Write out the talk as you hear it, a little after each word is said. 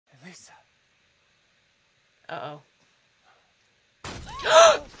Uh-oh.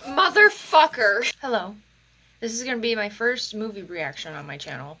 Motherfucker! Hello. This is gonna be my first movie reaction on my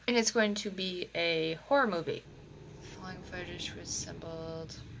channel, and it's going to be a horror movie. Following footage was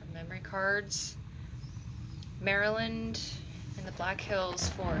assembled from memory cards. Maryland in the Black Hills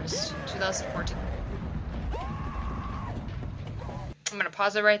Forest, 2014. I'm gonna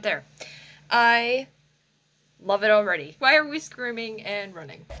pause it right there. I love it already. Why are we screaming and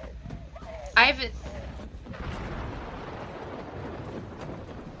running? I haven't...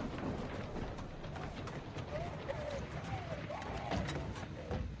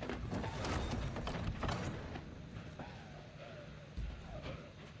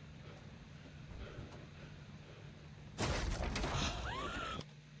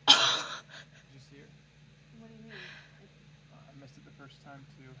 Time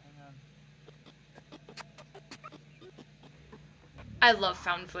to hang on. I love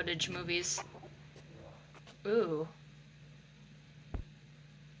found footage movies. Ooh.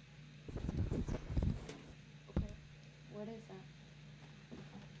 Okay. What is that?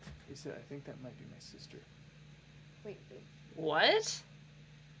 He said, I think that might be my sister. Wait. What?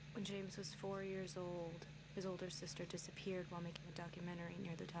 When James was 4 years old, his older sister disappeared while making a documentary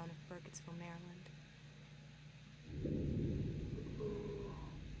near the town of Burkittsville, Maryland.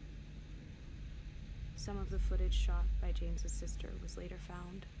 Some of the footage shot by James's sister was later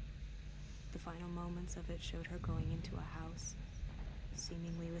found. The final moments of it showed her going into a house,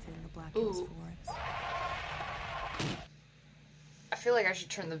 seemingly within the Black Hills Forest. I feel like I should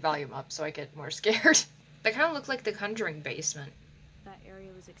turn the volume up so I get more scared. They kind of look like the Conjuring basement. That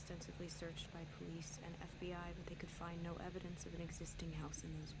area was extensively searched by police and FBI, but they could find no evidence of an existing house in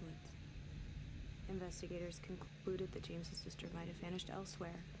those woods. Investigators concluded that James's sister might have vanished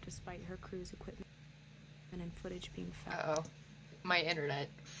elsewhere, despite her crew's equipment and footage being found. Uh-oh. My internet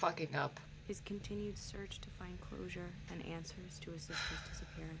fucking up. His continued search to find closure and answers to his sister's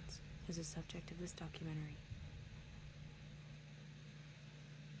disappearance is the subject of this documentary.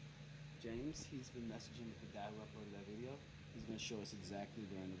 James, he's been messaging with the guy who uploaded that video. He's gonna show us exactly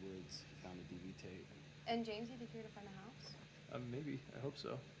where in the woods he found a DV tape. And James, you think you're to find a house? Maybe. I hope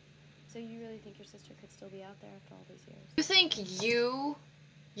so. So you really think your sister could still be out there after all these years? You think you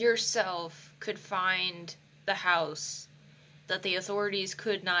yourself could find the house that the authorities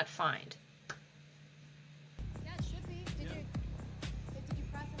could not find? Yeah, it should be. Did you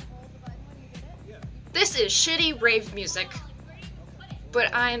press and hold the button when you did it? Yeah. This is shitty rave music,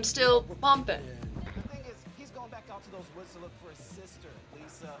 but I am still bumping. The thing is, he's going back out to those woods to look for his sister,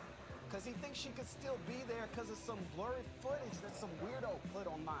 Lisa, because he thinks she could still be there because of some blurry footage that some weirdo put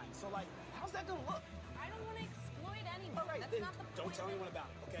online. So, like, how's that gonna look? I don't want to exploit anyone. All right, That's then not the point. don't tell anyone about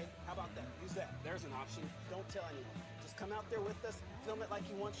it, okay? How about that? Use that. There's an option. Don't tell anyone. Just come out there with us, film it like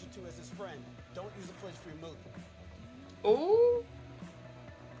he wants you to as his friend. Don't use the footage for your movie. Ooh.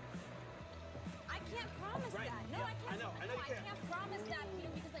 I can't promise Right, that. No, yeah, I can't. I know you I can't. can't promise that,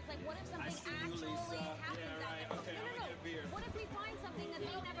 Peter, because like what if something see you, actually Lisa. happens? Yeah, right. Okay, No. I'm gonna get a beer. What if we find something that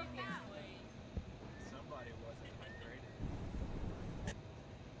they never found? Somebody wasn't hydrated.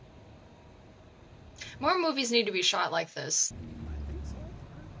 More movies need to be shot like this.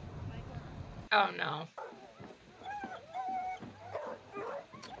 Oh no.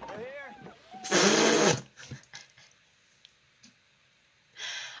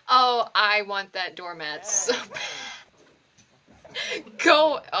 Oh, I want that doormat so bad.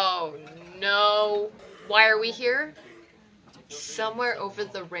 Go. Oh no. Why are we here? Somewhere over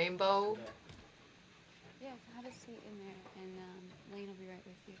the rainbow. Yeah, have a seat in there, and Lane will be right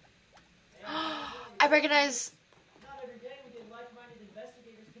with you. I recognize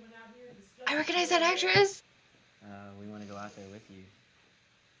that actress. We want to go out there with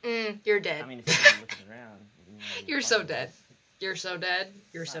you. You're dead. I mean, if you're looking around. You're so dead. You're so dead.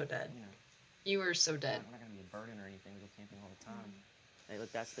 You're so dead. You know, You are so dead. we're not gonna be a burden or anything. We go camping all the time. Hey,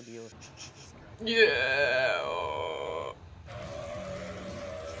 look, that's the deal. Yeah.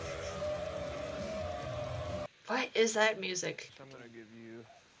 What is that music? I'm gonna give you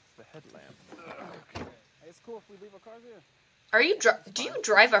the headlamp. Hey, it's cool if we leave our cars here. Are you do you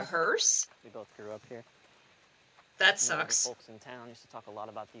drive a hearse? We both grew up here. That You know, the sucks. folks in town used to talk a lot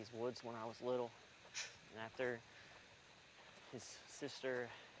about these woods when I was little. And after his sister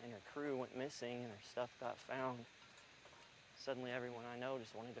and her crew went missing and her stuff got found, suddenly everyone I know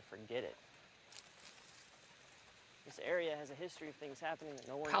just wanted to forget it. This area has a history of things happening that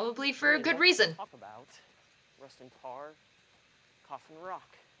no one Probably for a really good wants to reason. talk about. Rustin Parr, Coffin Rock.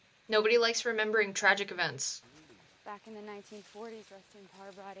 Nobody likes remembering tragic events. Back in the 1940s, Rustin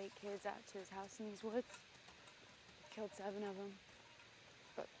Parr brought 8 kids out to his house in these woods. Killed 7 of them.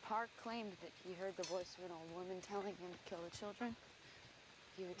 But Park claimed that he heard the voice of an old woman telling him to kill the children.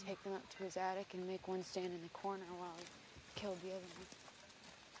 He would take them up to his attic and make one stand in the corner while he killed the other one.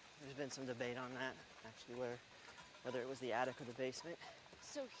 There's been some debate on that, actually, whether it was the attic or the basement.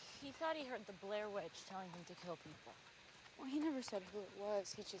 So he thought he heard the Blair Witch telling him to kill people. Well, he never said who it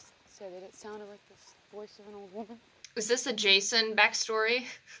was. He just said that it sounded like the voice of an old woman. Is this a Jason backstory?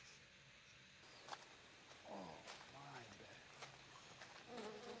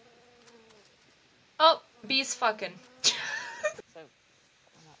 Oh, B's fucking. So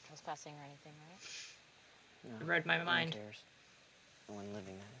I'm not trespassing or anything, right? No, Read my no mind. one cares. No one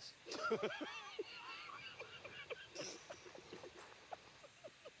living, that is.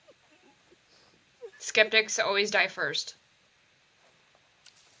 Skeptics always die first.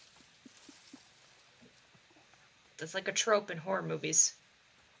 That's like a trope in horror movies.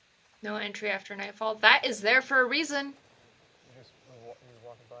 No entry after nightfall. That is there for a reason.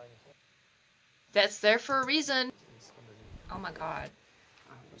 That's there for a reason. Oh my god.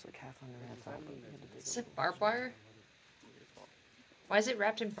 It was like half under half out. Is it barbed wire? Why is it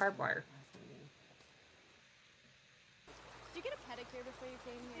wrapped in barbed wire? Did you get a pedicure before you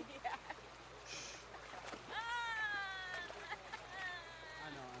came here? Yeah. I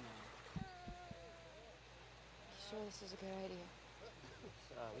know. Sure, this is a good idea.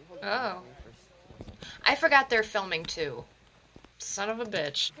 Oh. I forgot they're filming too. Son of a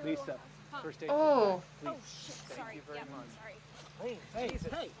bitch. Lisa, first aid. Oh. Oh shit, sorry. you very Yeah, much. sorry.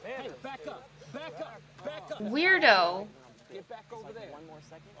 Hey, back up. Weirdo. Get back over there. One more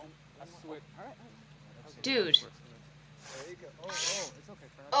second. I swear. Dude. There you go. Oh, it's okay.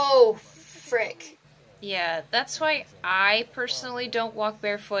 Oh, frick. Yeah, that's why I personally don't walk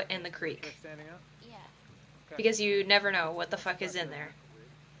barefoot in the creek. Standing up? Yeah. Because you never know what the fuck is in there.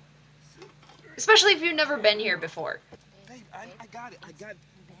 Especially if you've never been here before. Babe, I got it.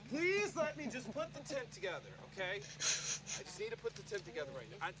 Please let me just put the tent together, okay? I just need to put the tent together right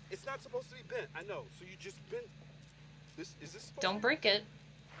now. It's not supposed to be bent, I know. So you just bend. Is this supposed Don't to break it.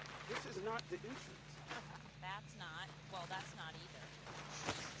 This is not the entrance. That's not. Well, that's not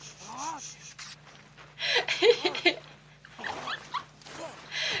either.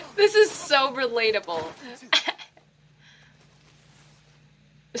 This is so relatable.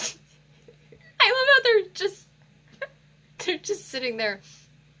 I love how they're just sitting there,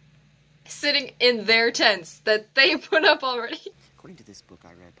 sitting in their tents that they put up already. According to this book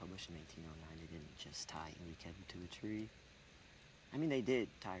I read, published in 1809, they didn't just tie Amy Kevin to a tree. I mean, they did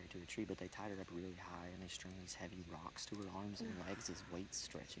tie her to a tree, but they tied her up really high, and they strung these heavy rocks to her arms and legs as weights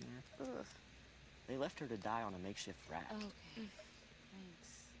stretching her. Ugh. They left her to die on a makeshift raft. Okay. Thanks.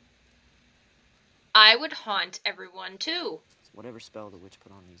 I would haunt everyone too. So whatever spell the witch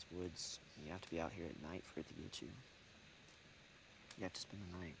put on these woods, you have to be out here at night for it to get you. You have to spend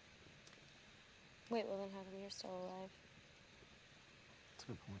the night. Wait, well then how come you're still alive? That's a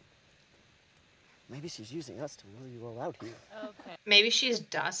good point. Maybe she's using us to lure you all out here. Okay. Maybe she's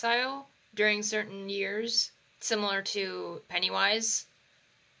docile during certain years, similar to Pennywise.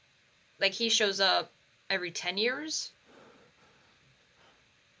 Like he shows up every 10 years.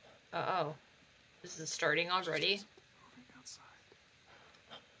 Uh-oh. This is starting already.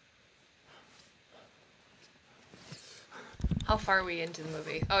 How far are we into the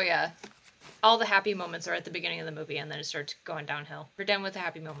movie? Oh yeah. All the happy moments are at the beginning of the movie and then it starts going downhill. We're done with the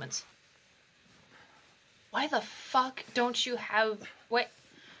happy moments. Why the fuck don't you have... What?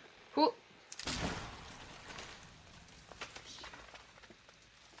 Who...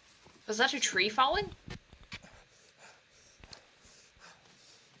 Was that a tree falling?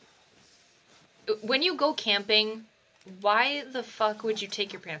 When you go camping, why the fuck would you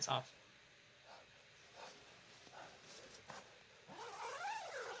take your pants off?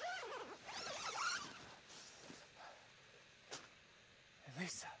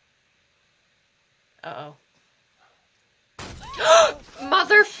 Lisa. Uh-oh.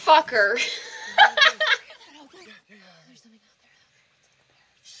 Motherfucker!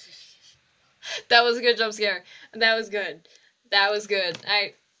 That was a good jump scare. That was good. That was good.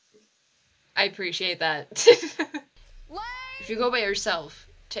 I appreciate that. If you go by yourself,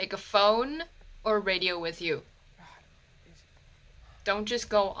 take a phone or radio with you. Don't just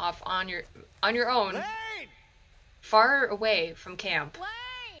go off on your own. Lane! Far away from camp.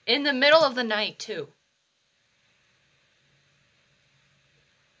 In the middle of the night, too.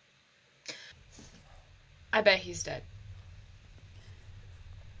 I bet he's dead.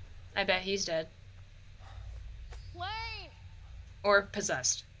 I bet he's dead. Or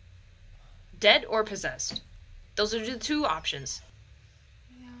possessed. Dead or possessed. Those are the two options.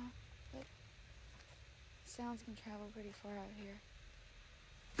 Yeah, but sounds can travel pretty far out here.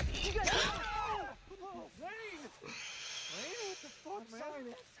 the fuck, man? Sorry,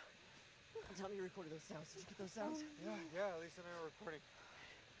 man. Tell me you recorded those sounds. Did you get those sounds? Yeah, Lisa and I were recording.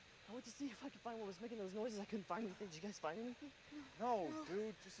 I went to see if I could find what was making those noises. I couldn't find anything. Did you guys find anything? No,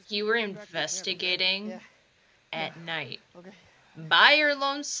 dude, just You were go back to the camp, okay? investigating Yeah. at night Okay. by your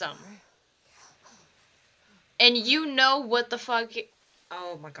lonesome. And you know what the fuck...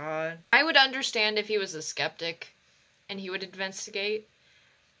 Oh my god. I would understand if he was a skeptic and he would investigate,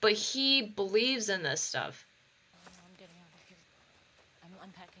 but he believes in this stuff. I'm getting out of here. I'm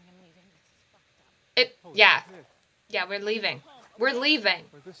unpacking and leaving. This is fucked up. Yeah. Shit, Yeah, we're leaving. We're leaving.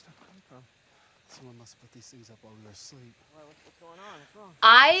 where'd this stuff come from? Someone must have put these things up while we were asleep. What's going on? What's wrong?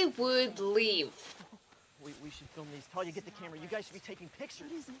 I would leave. We should film these. Talia, get the camera. You guys should be taking pictures.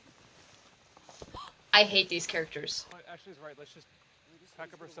 I hate these characters. Ashley's right. Let's just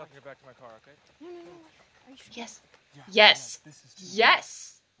pack up our stuff and get back to my car, okay? No. Are you sure? Yes. Yeah, Yes. yeah, this is too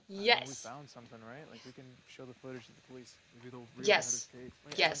Yes. I mean, Yes. we found something, right? Like, we can show the footage to the police. Maybe they'll read Yes. the case.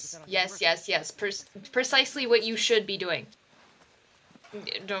 Yes. Yes. Yes. Yes. Precisely what you should be doing.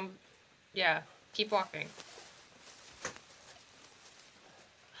 Don't. Yeah. Keep walking.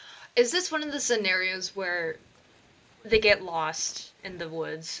 Is this one of the scenarios where they get lost in the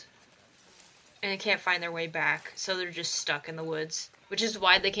woods and they can't find their way back, so they're just stuck in the woods, which is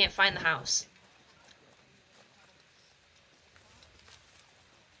why they can't find the house?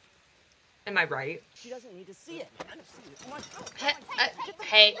 Am I right? She doesn't need to see it. Come on.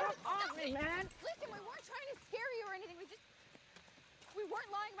 Hey. Off me, man. Listen, we weren't trying to scare you or anything. We weren't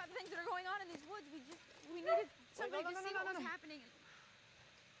lying about the things that are going on in these woods. We needed somebody to see what was happening.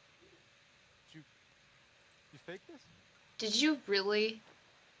 You faked this? Did you really?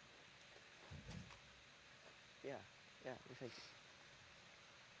 Yeah, we faked it.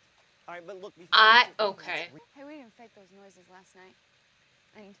 All right, but look. Okay. Hey, we didn't fake those noises last night.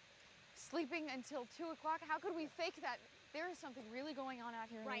 And sleeping until 2 o'clock, how could we fake that? There is something really going on out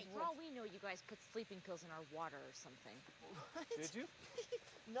here in Right, these for all woods. we know, you guys put sleeping pills in our water or something. Did you?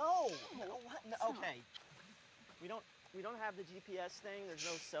 No. Okay. We don't have the GPS thing. There's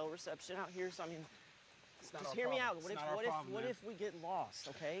no cell reception out here, so I mean, It's not just our hear me problem. out. It's What if not our what problem, if what man. if we get lost?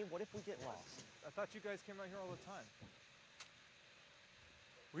 Okay. What if we get lost? I thought you guys came out here all the time.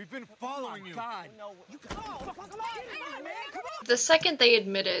 We've been following you. God. No. You come on, man. Come on. The second they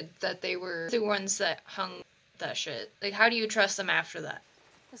admitted that they were the ones that hung that shit, like, how do you trust them after that?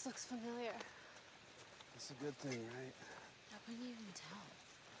 This looks familiar. It's a good thing, right? How can you even tell?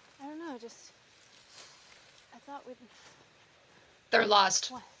 I don't know, I thought we'd... They're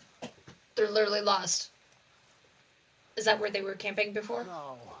lost. What? They're literally lost. Is that where they were camping before?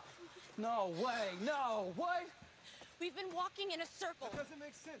 No. No way. No. What? We've been walking in a circle. That doesn't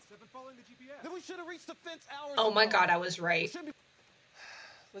make sense. I've been following the GPS. Then we should have reached the fence hours Oh my ago. god, I was right.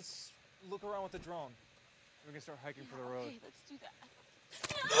 Let's look around with the drone. We can start hiking for the road. Okay, let's do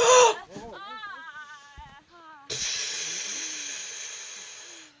that.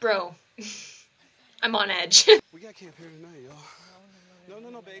 Bro, I'm on edge. We got camp here tonight, y'all.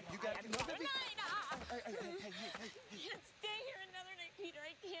 No, babe. You got no, baby. I can't stay here another night, Peter.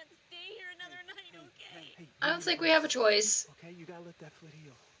 I can't stay here another night, okay? I don't think we have a choice. Okay, you gotta let that foot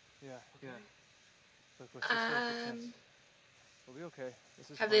heal. Yeah. Look, let's just start with the tents. We'll be okay. This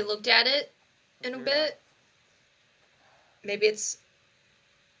is Have fine. they looked at it in a Figure it out. bit? Maybe it's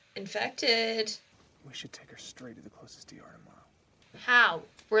infected. We should take her straight to the closest DR tomorrow. How?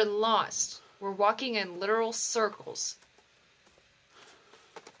 We're lost. We're walking in literal circles.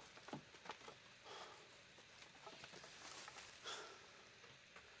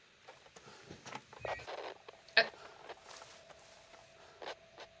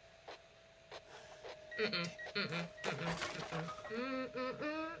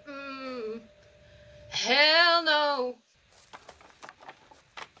 Hell no.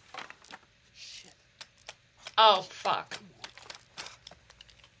 Shit. Oh fuck.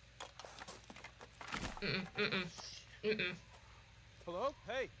 Hello?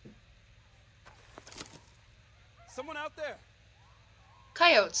 Hey. Someone out there.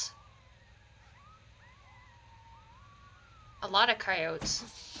 Coyotes. A lot of coyotes.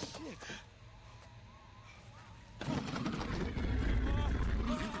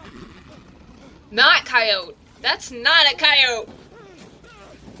 Not coyote. That's not a coyote.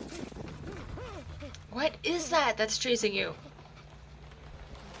 What is that that's chasing you?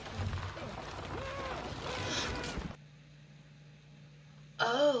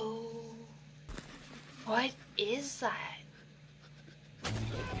 Oh. What is that?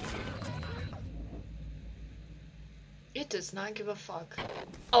 It does not give a fuck.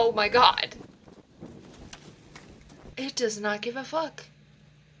 Oh my god. It does not give a fuck.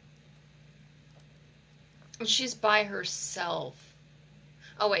 She's by herself.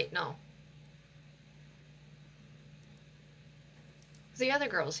 Oh, wait, no. The other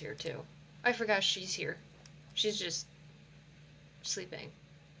girl's here, too. I forgot she's here. She's just sleeping.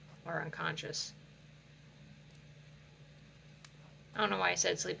 Or unconscious. I don't know why I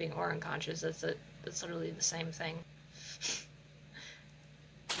said sleeping or unconscious. That's literally the same thing.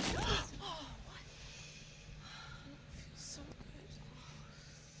 So good.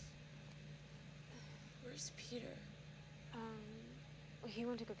 Where's Peter? He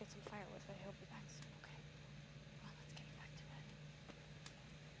went to go get some firewood, but he'll be back soon, okay? Well, let's get back to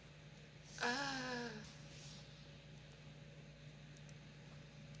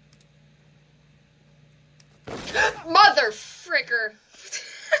bed. Mother fricker!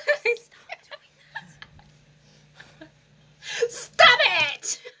 Stop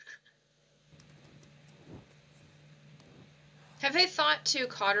it! Have they thought to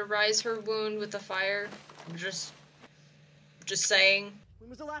cauterize her wound with the fire? Just saying. When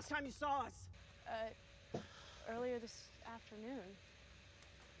was the last time you saw us? Earlier this afternoon.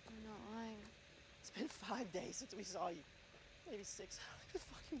 I'm not lying. It's been 5 days since we saw you. Maybe 6. How do you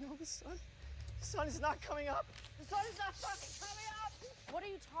fucking know the sun? The sun is not coming up. The sun is not fucking coming up. What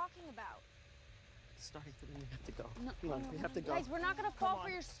are you talking about? It's starting to rain. We have to go. No, Come on, we have to go. Guys, we're not gonna fall for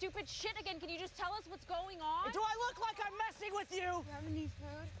your stupid shit again. Can you just tell us what's going on? Do I look like I'm messing with you? You have any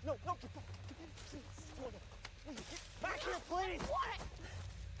food? No, get back. Please, Jordan. Please, get back here, please. What?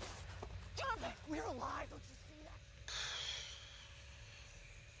 Jordan, we're alive. Don't you see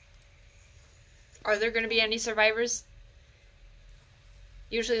that? Are there going to be any survivors?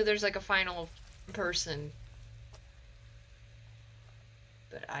 Usually there's like a final person.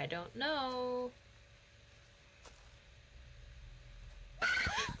 But I don't know.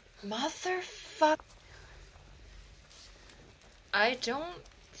 Motherfuck. I don't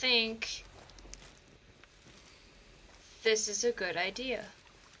think this is a good idea.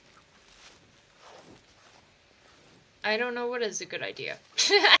 I don't know what is a good idea.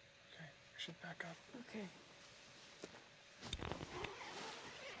 Okay, I should back up. Okay.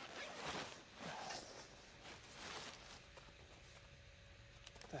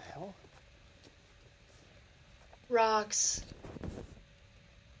 What the hell? Rocks.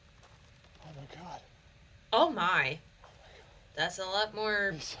 Oh my god. Oh my. That's a lot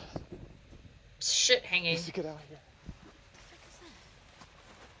more Lisa. shit hanging. Lisa, get out of here.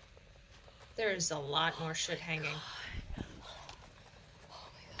 There's a lot more shit hanging.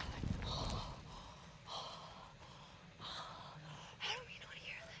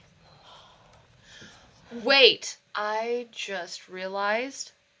 Wait, I just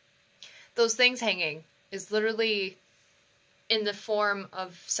realized those things hanging is literally in the form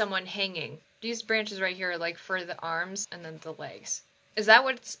of someone hanging. These branches right here are like for the arms and then the legs. Is that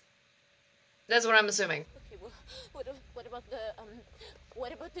what's... That's what I'm assuming. Okay, well, what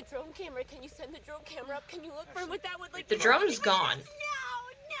about the drone camera? Can you send the drone camera up? Can you look for him with that one? Like The drone's gone. No,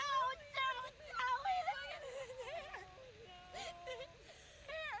 don't tell me.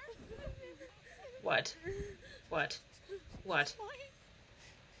 What? What? What?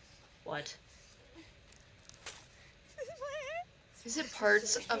 What? Is it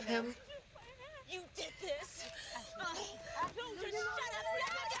parts of him? You did this. Don't just shut up.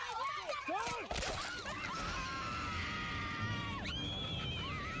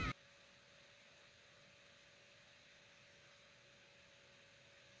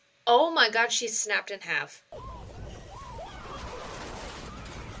 Oh my god, she's snapped in half.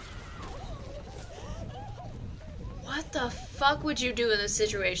 What the fuck would you do in this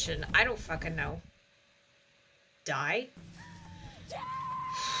situation? I don't fucking know. Die?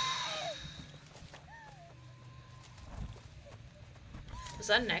 Was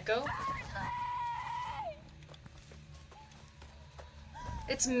that an echo?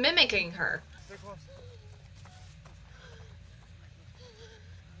 It's mimicking her. Stay close.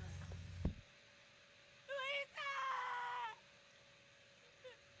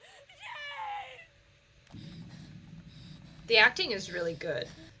 The acting is really good.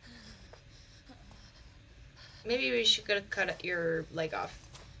 Maybe we should cut your leg off.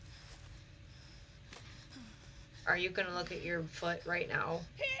 Are you gonna look at your foot right now?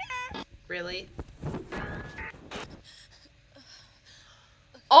 Really?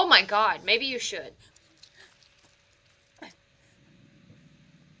 Oh my god, maybe you should.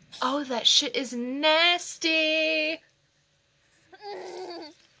 Oh, that shit is nasty!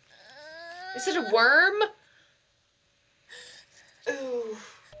 Is it a worm? Ooh.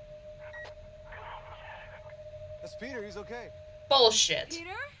 That's Peter, he's okay. Bullshit. Peter?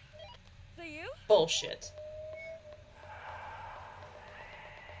 Is that you? Bullshit.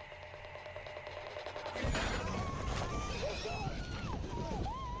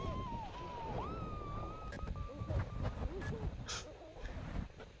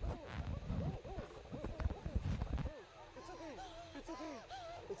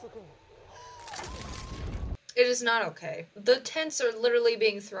 It's okay. It is not okay. The tents are literally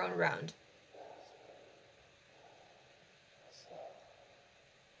being thrown around.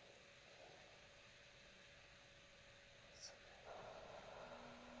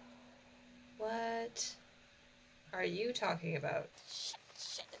 What are you talking about? Shit,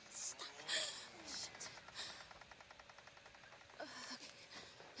 stop. Shit.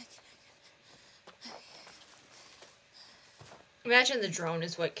 Imagine the drone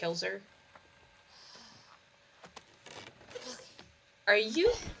is what kills her. Are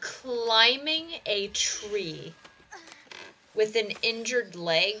you climbing a tree with an injured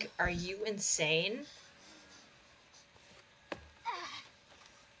leg? Are you insane?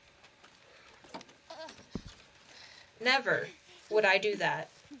 Never would I do that.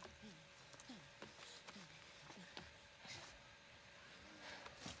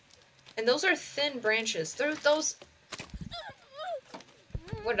 And those are thin branches. Those...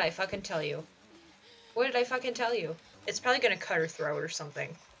 What did I fucking tell you? What did I fucking tell you? It's probably gonna cut her throat or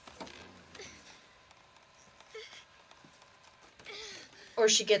something. Or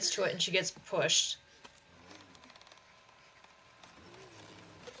she gets to it and she gets pushed.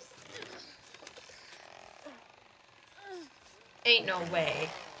 Ain't no way.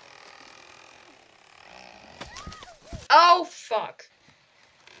 Oh, fuck.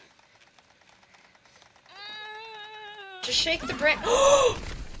 Just shake the branch.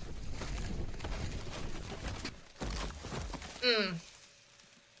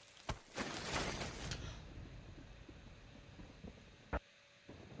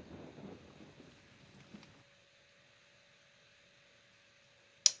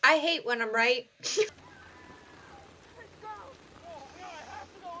 I hate when I'm right.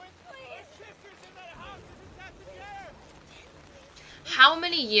 How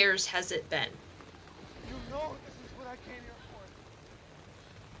many years has it been? You know this is what I came here for.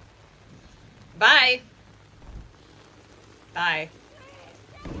 Bye. Bye.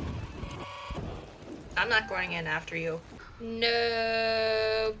 I'm not going in after you.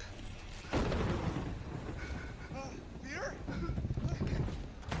 Nope. Peter?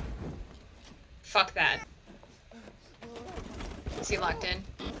 Fuck that. Is he locked in?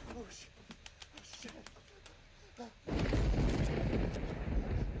 Oh, shit.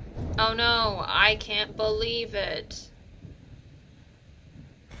 Oh no, I can't believe it.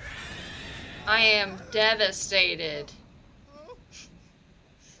 I am devastated.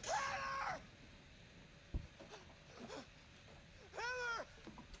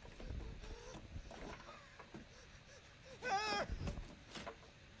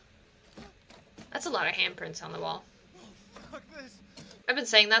 That's a lot of handprints on the wall. Fuck this. I've been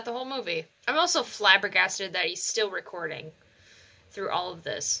saying that the whole movie. I'm also flabbergasted that he's still recording through all of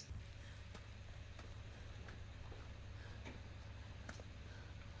this.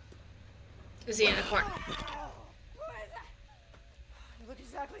 Is he in the corner? You look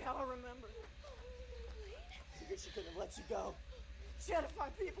exactly how I remember. Figured she couldn't have let you go. She had to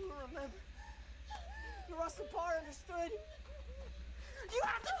find people who remember. The rest of Parr understood. You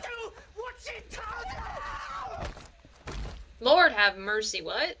have to do what she told you! Lord have mercy,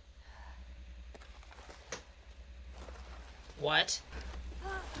 what? What?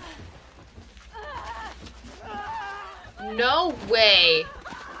 No way!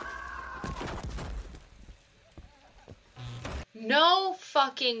 No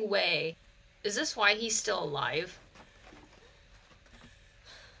fucking way. Is this why he's still alive?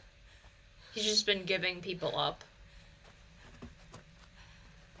 He's just been giving people up.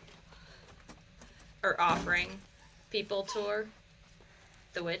 Or offering people to her.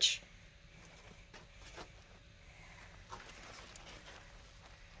 The witch.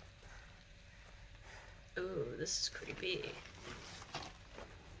 Ooh, this is creepy.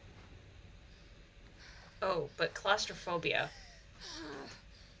 Oh, but claustrophobia.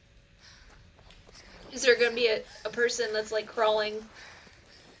 Is there gonna be a person that's like crawling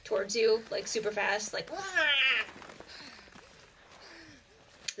towards you, like super fast, like wah!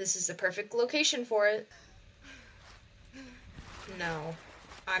 This is the perfect location for it. No,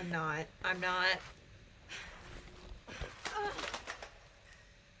 I'm not. I'm not.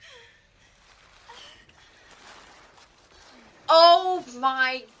 Oh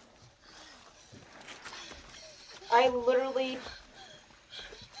my... I literally...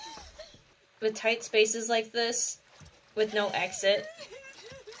 With tight spaces like this, with no exit.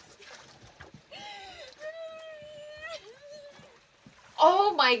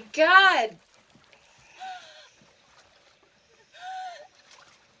 Oh my god!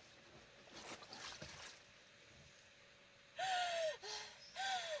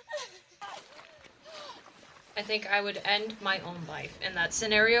 I think I would end my own life. In that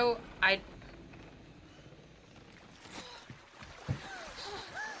scenario,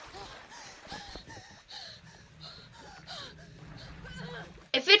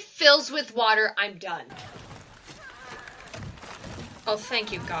 if it fills with water, I'm done. Oh,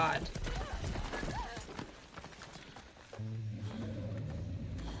 thank you, God.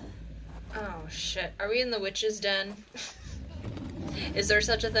 Oh, shit. Are we in the witch's den? Is there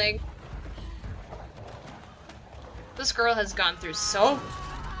such a thing? This girl has gone through so...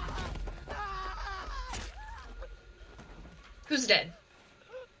 Who's dead?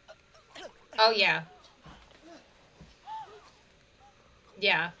 Oh, yeah.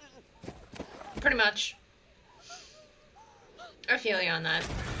 Yeah. Pretty much. I feel you on that.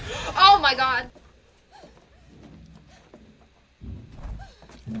 Oh my God!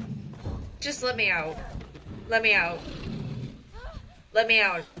 Just let me out. Let me out. Let me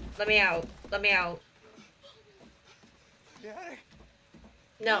out. Let me out. Let me out. The attic?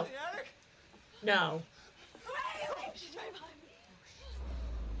 No. The attic? No.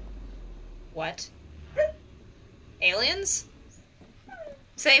 What? Aliens?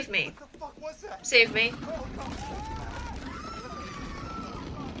 Save me. What the fuck was that? Save me. Oh, no.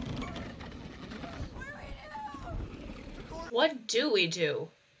 What do we do?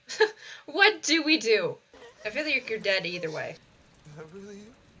 What do we do? I feel like you're dead either way. Is that really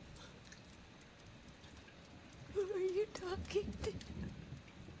you? Who are you talking to?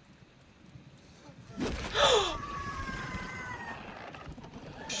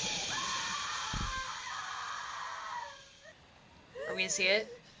 Are we gonna see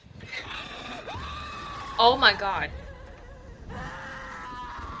it? Oh my God.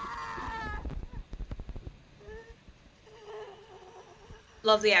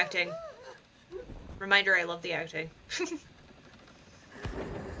 Love the acting. Reminder, I love the acting. If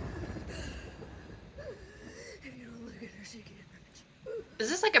you don't look at her, she can't hurt you. Is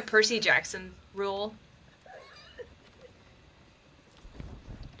this like a Percy Jackson rule?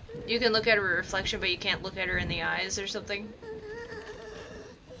 You can look at her reflection, but you can't look at her in the eyes or something?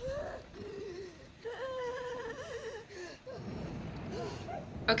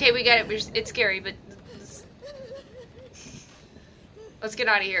 Okay, we get it. It's scary, but... Let's get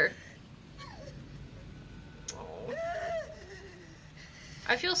out of here. Oh.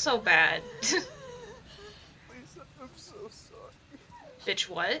 I feel so bad. Lisa, I'm so sorry. Bitch,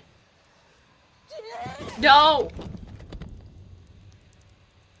 what? No!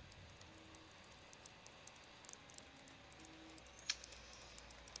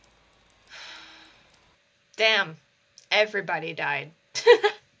 Damn. Everybody died.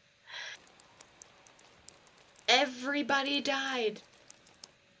 Everybody died.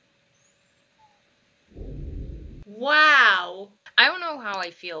 Wow. I don't know how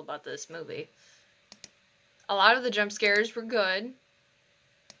I feel about this movie. A lot of the jump scares were good.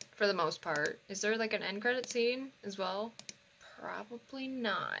 For the most part. Is there like an end credit scene as well? Probably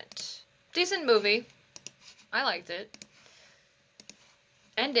not. Decent movie. I liked it.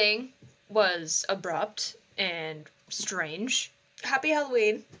 Ending was abrupt and strange. Happy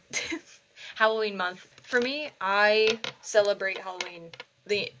Halloween. Halloween month. For me, I celebrate Halloween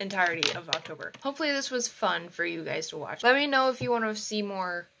the entirety of October. Hopefully this was fun for you guys to watch. Let me know if you want to see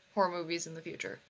more horror movies in the future.